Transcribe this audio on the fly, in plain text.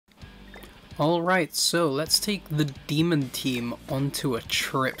Alright, so let's take the demon team onto a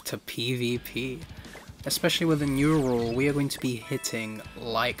trip to PvP. Especially with the new rule, we are going to be hitting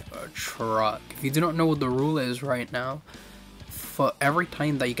like a truck. If you do not know what the rule is right now, for every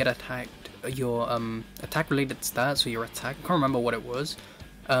time that you get attacked, your attack related stats, or your attack, I can't remember what it was,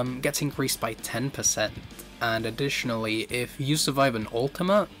 gets increased by 10%. And additionally, if you survive an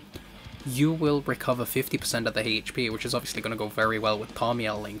ultimate, you will recover 50% of the HP, which is obviously going to go very well with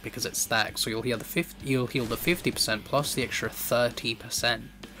Palmiel Link because it's stacked. So you'll heal the 50% plus the extra 30%.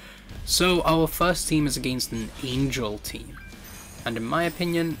 So our first team is against an angel team, and in my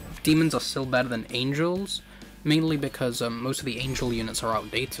opinion, demons are still better than angels, mainly because most of the angel units are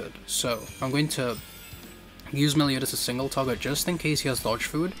outdated. So I'm going to use Meliodas as single target just in case he has dodge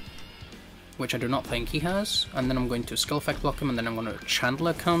food, which I do not think he has, and then I'm going to skill effect block him, and then I'm going to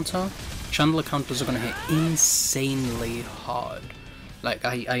Chandler counter. Chandler counters are going to hit insanely hard. Like,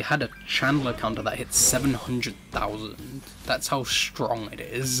 I had a Chandler counter that hit 700,000. That's how strong it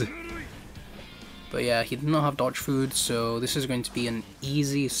is. But yeah, he did not have dodge food, so this is going to be an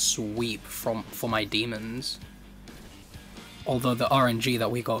easy sweep for my demons. Although the RNG that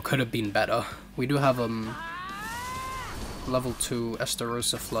we got could have been better. We do have level 2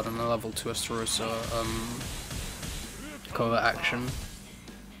 Estarossa Flood and a level 2 Estarossa cover action.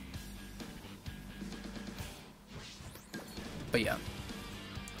 But yeah.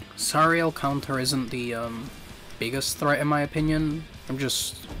 Sariel counter isn't the biggest threat in my opinion. I'm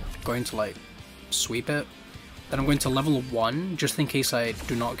just going to like sweep it. Then I'm going to level 1 just in case I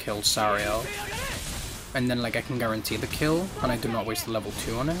do not kill Sariel. And then like I can guarantee the kill and I do not waste the level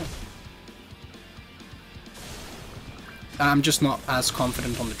 2 on it. I'm just not as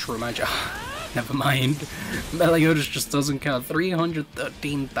confident on the true magic. Never mind. Meliodas just doesn't count.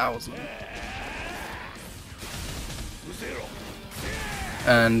 313,000.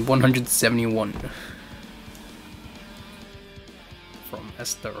 And 171 from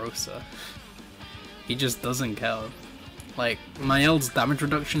Estarossa. He just doesn't count. Like, Mael's damage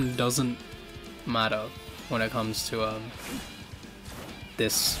reduction doesn't matter when it comes to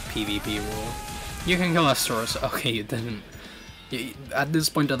this PvP rule. You can kill Estarossa. Okay, you didn't. At this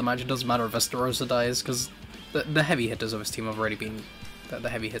point of the match, it doesn't matter if Estarossa dies, because the heavy hitters of his team have already been... The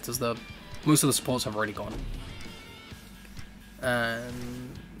heavy hitters, most of the supports have already gone.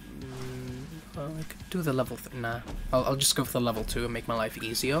 And... I could do the level... Nah. I'll just go for the level 2 and make my life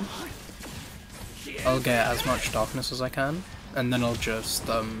easier. I'll get as much darkness as I can, and then I'll just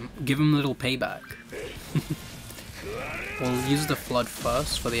give him a little payback. We'll use the Flood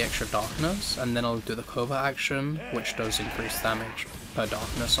first for the extra darkness, and then I'll do the cover action, which does increase damage per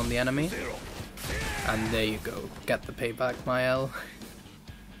darkness on the enemy. And there you go. Get the payback, Mael.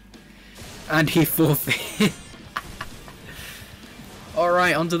 And he forfeit.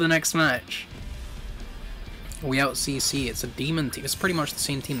 Alright, on to the next match. We out CC. It's a demon team. It's pretty much the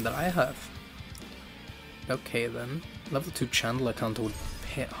same team that I have. Okay then. Level 2 Chandler counter would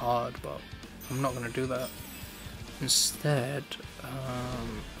hit hard, but I'm not going to do that. Instead,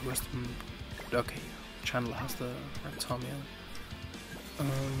 okay, Chandler has the Reptomia.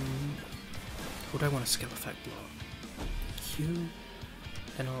 Who do I want to skill effect block? Q,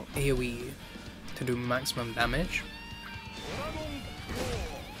 then I'll AoE to do maximum damage.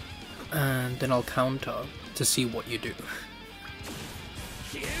 And then I'll counter to see what you do.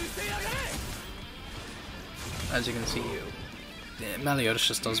 As you can see, Meliodas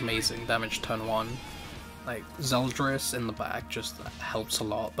just does amazing damage turn 1. Like, Zeldris in the back just helps a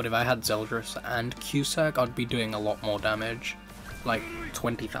lot, but if I had Zeldris and Cusack, I'd be doing a lot more damage. Like,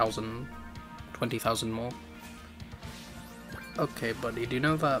 20,000 more. Okay, buddy, do you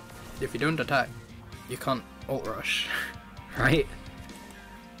know that if you don't attack, you can't ult rush, right?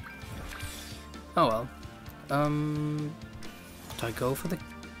 Oh well. Do I go for the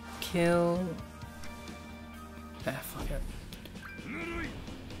kill? Fuck it.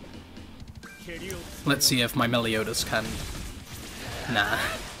 Let's see if my Meliodas can... Nah.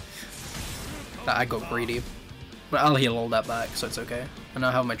 I got greedy. But I'll heal all that back, so it's okay. And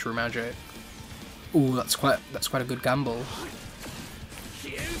I have my true magic. Ooh, that's quite a good gamble.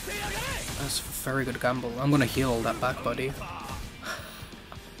 That's a very good gamble. I'm gonna heal all that back, buddy.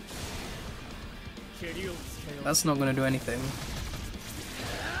 That's not gonna do anything.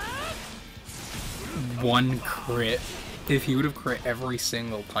 1 crit. If he would have crit every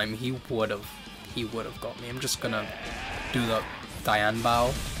single time, he would have got me. I'm just gonna do the Diane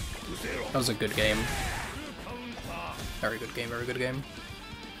bow. That was a good game. Very good game, very good game.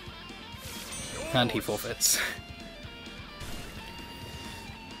 And he forfeits.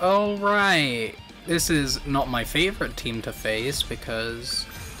 Alright. This is not my favorite team to face because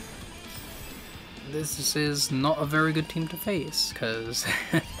this is not a very good team to face, because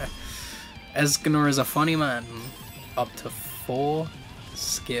Escanor is a funny man. Up to 4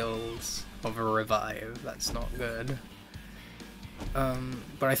 skills of a revive. That's not good.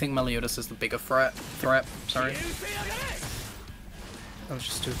 But I think Meliodas is the bigger threat. Sorry. Let's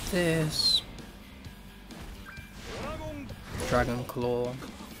just do this. Dragon Claw.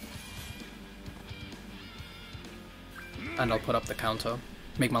 And I'll put up the counter.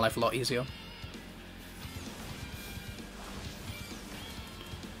 Make my life a lot easier.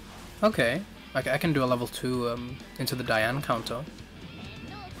 Okay. I can do a level 2 into the Diane counter.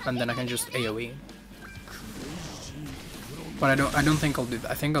 And then I can just AoE. But I don't think I'll do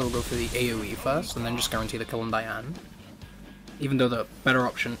that. I think I'll go for the AoE first and then just guarantee the kill on Diane. Even though the better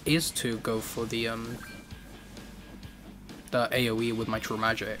option is to go for the AoE with my true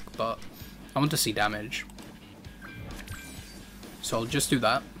magic, but I want to see damage. So I'll just do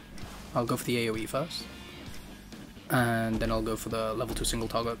that. I'll go for the AoE first. And then I'll go for the level 2 single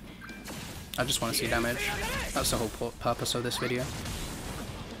target. I just want to see damage. That's the whole purpose of this video.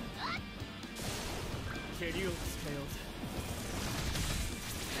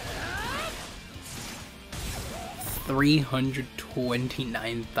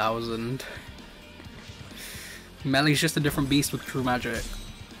 $329,000. Melly's just a different beast with true magic.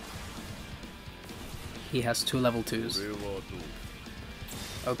 He has 2 level 2s.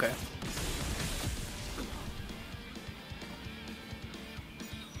 Okay.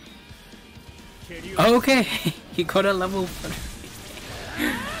 Okay, he got a level 3.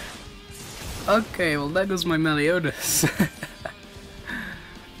 Okay, well that goes my Meliodas.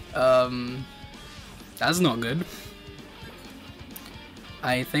 That's not good.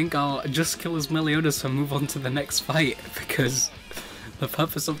 I think I'll just kill his Meliodas and move on to the next fight, because the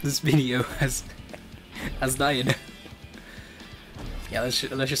purpose of this video has died. Yeah, let's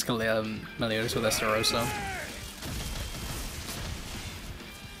just kill the Meliodas with Estarossa.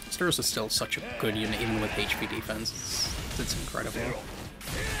 Estarossa is still such a good unit, even with HP defense. It's incredible.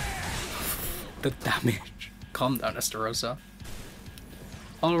 The damage. Calm down, Estarossa.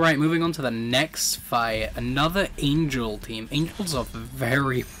 Alright, moving on to the next fight. Another Angel team. Angels are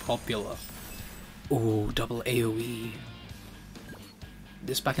very popular. Ooh, double AoE.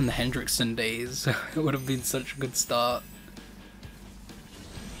 This back in the Hendrickson days. It would have been such a good start.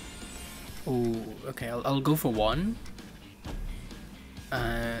 Ooh, okay, I'll go for 1.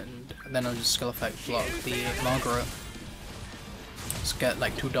 And then I'll just skill effect block the Margaret. Let's get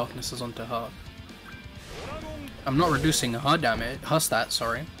like 2 darknesses onto her. I'm not reducing her damage, her stats,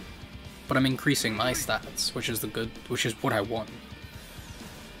 sorry, but I'm increasing my stats, which is what I want.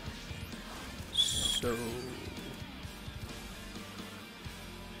 So,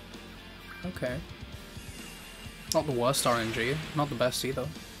 okay, not the worst RNG, not the best either.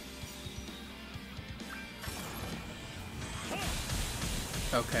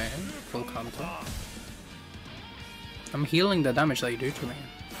 Okay, full counter. I'm healing the damage that you do to me.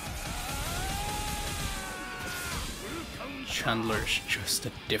 Chandler's just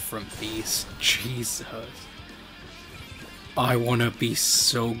a different beast. Jesus. I wanna be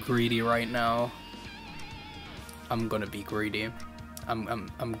so greedy right now. I'm gonna be greedy. I'm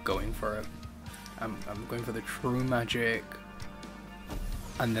going for it. I'm going for the true magic.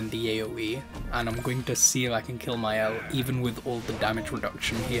 And then the AoE. And I'm going to see if I can kill my L, even with all the damage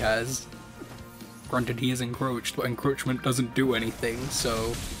reduction he has. Granted, he is encroached, but encroachment doesn't do anything,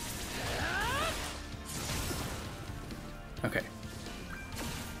 so... Okay.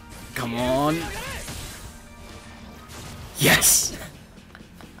 Come on. Yes!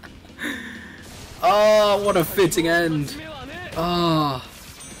 Oh, what a fitting end. Oh,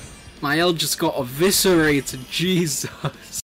 my L just got eviscerated. Jesus.